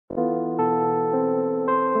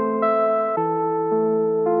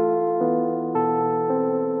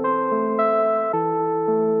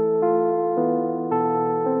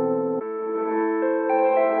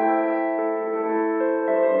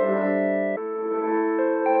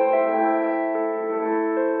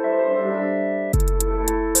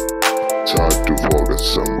It's hard to forget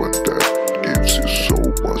someone that gives you so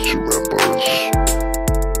much remembrance.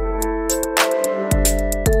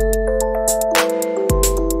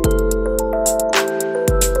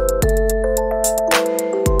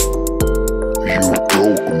 You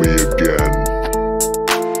broke me again.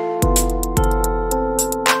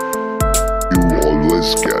 You always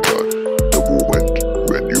get at the moment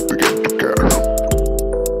when you begin to care.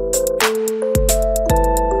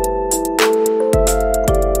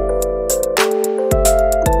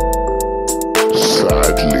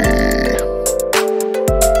 Sadly,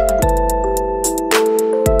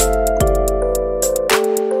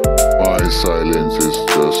 my silence is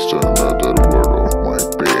just another word of my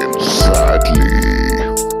pain. Sadly,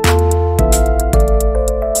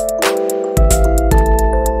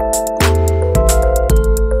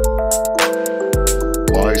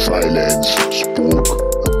 my silence spoke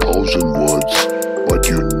 1,000 words, but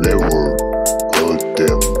you never heard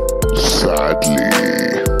them. Sadly.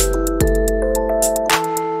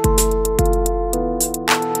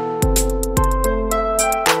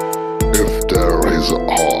 If there is a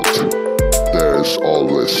heart, there is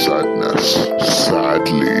always sadness.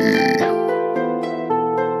 Sadly.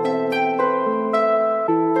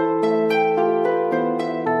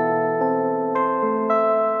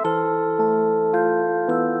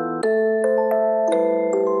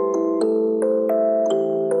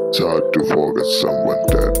 It's hard to forget someone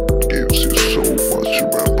that gives you so much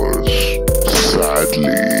remembrance.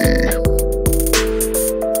 Sadly.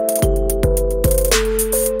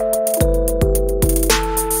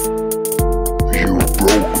 You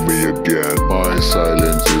broke me again. My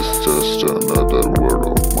silence is just another word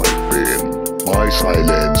of my pain. My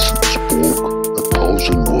silence spoke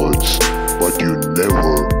 1,000 words, but you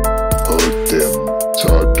never heard them.